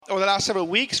over the last several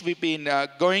weeks, we've been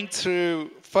going through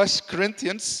 1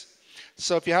 Corinthians.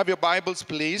 So if you have your Bibles,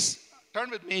 please turn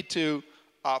with me to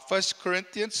 1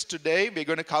 Corinthians. Today, we're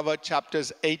going to cover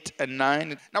chapters 8 and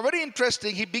 9. Now, very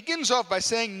interesting. He begins off by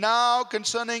saying, now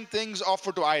concerning things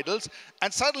offered to idols,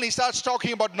 and suddenly starts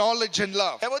talking about knowledge and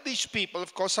love. There were these people,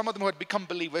 of course, some of them who had become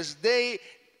believers. They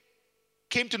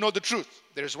came to know the truth.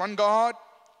 There is one God.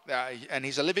 And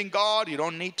he's a living God. You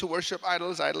don't need to worship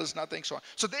idols. Idols, nothing, so on.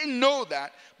 So they know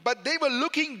that. But they were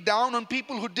looking down on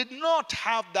people who did not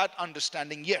have that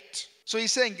understanding yet. So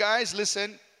he's saying, guys,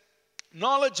 listen,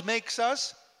 knowledge makes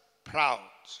us proud,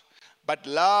 but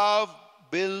love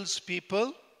builds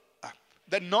people up.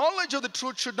 The knowledge of the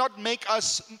truth should not make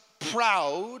us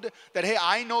proud that, hey,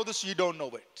 I know this, you don't know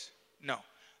it. No.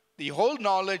 The whole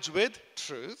knowledge with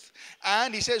truth.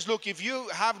 And he says, look, if you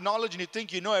have knowledge and you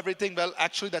think you know everything, well,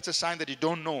 actually, that's a sign that you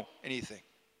don't know anything.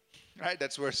 Right?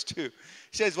 That's verse 2. He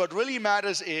says, what really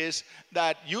matters is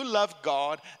that you love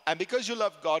God, and because you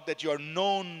love God, that you are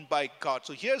known by God.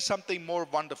 So here's something more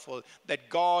wonderful, that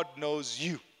God knows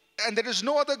you. And there is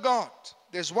no other God.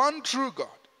 There's one true God.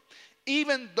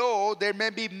 Even though there may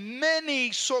be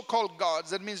many so-called gods,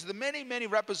 that means the many, many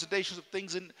representations of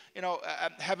things in,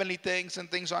 heavenly things and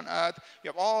things on earth. You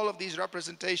have all of these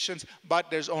representations,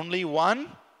 but there's only one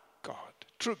God,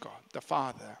 true God, the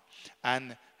Father,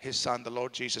 and His Son, the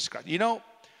Lord Jesus Christ.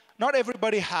 Not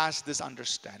everybody has this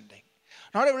understanding.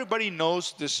 Not everybody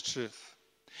knows this truth.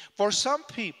 For some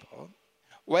people,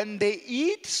 when they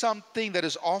eat something that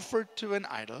is offered to an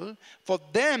idol, for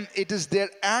them it is their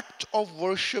act of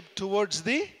worship towards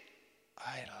the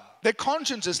idol. Their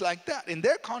conscience is like that. In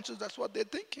their conscience, that's what they're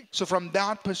thinking. So from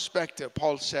that perspective,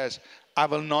 Paul says, I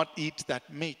will not eat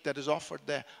that meat that is offered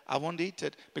there. I won't eat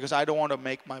it because I don't want to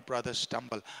make my brother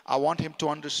stumble. I want him to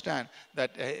understand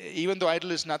that even though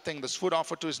idol is nothing, this food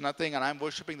offered to is nothing, and I'm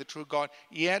worshiping the true God,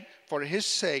 yet for his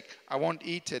sake, I won't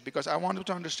eat it because I want him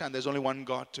to understand there's only one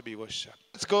God to be worshipped.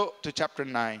 Let's go to chapter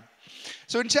 9.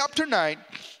 So in chapter 9,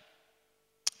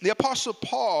 the Apostle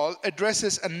Paul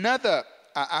addresses another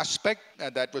aspect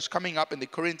that was coming up in the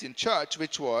Corinthian church,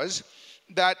 which was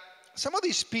that some of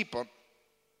these people,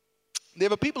 there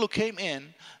were people who came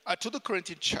in to the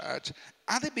Corinthian church,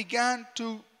 and they began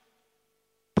to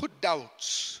put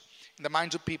doubts in the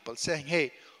minds of people, saying,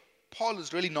 hey, Paul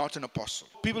is really not an apostle.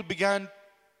 People began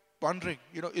wondering,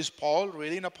 is Paul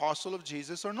really an apostle of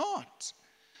Jesus or not?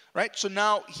 Right? So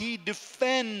now he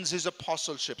defends his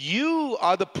apostleship. You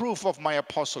are the proof of my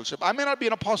apostleship. I may not be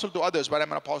an apostle to others, but I'm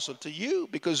an apostle to you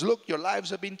because look, your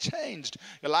lives have been changed.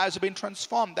 Your lives have been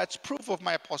transformed. That's proof of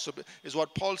my apostleship, is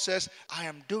what Paul says. I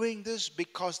am doing this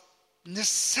because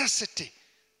necessity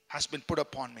has been put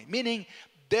upon me. Meaning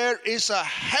there is a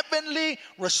heavenly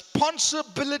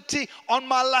responsibility on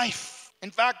my life.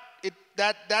 In fact,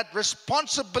 that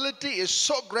responsibility is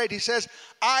so great. He says,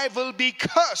 I will be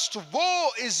cursed. Woe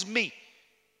is me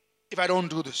if I don't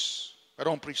do this, if I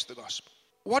don't preach the gospel.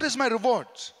 What is my reward?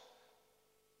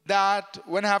 That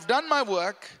when I have done my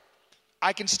work,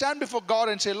 I can stand before God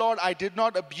and say, Lord, I did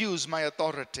not abuse my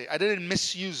authority. I didn't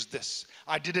misuse this.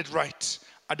 I did it right.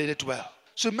 I did it well.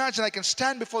 So imagine I can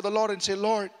stand before the Lord and say,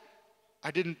 Lord, I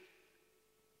did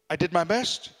my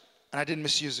best and I didn't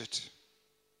misuse it.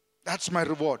 That's my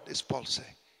reward, is Paul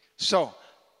saying. So,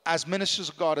 as ministers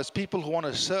of God, as people who want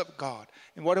to serve God,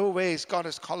 in whatever ways God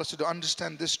has called us to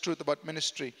understand this truth about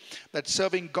ministry, that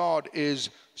serving God is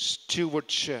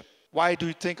stewardship. Why do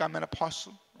you think I'm an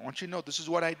apostle? I want you to know this is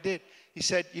what I did. He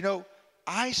said,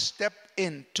 I stepped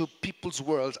into people's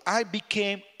worlds. I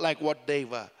became like what they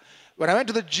were. When I went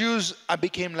to the Jews, I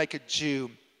became like a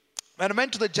Jew. When I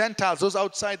went to the Gentiles, those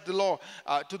outside the law,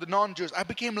 to the non-Jews, I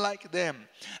became like them.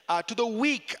 To the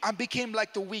weak, I became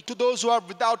like the weak. To those who are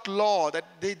without law, that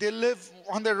they live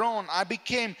on their own, I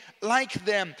became like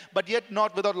them, but yet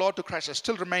not without law to Christ. I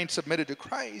still remained submitted to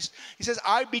Christ. He says,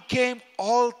 I became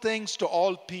all things to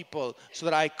all people so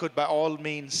that I could by all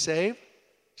means save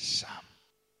some.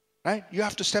 Right? You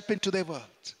have to step into their world.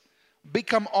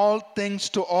 Become all things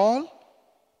to all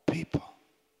people.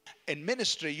 In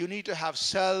ministry, you need to have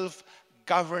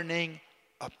self-governing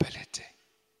ability.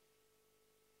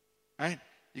 Right?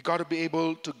 You got to be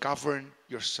able to govern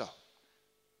yourself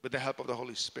with the help of the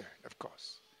Holy Spirit, of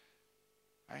course.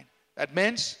 Right? That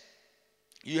means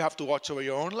you have to watch over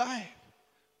your own life.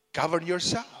 Govern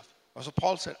yourself. Also,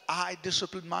 Paul said, I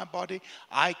discipline my body.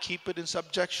 I keep it in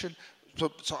subjection so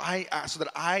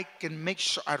that I can make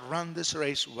sure I run this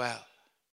race well.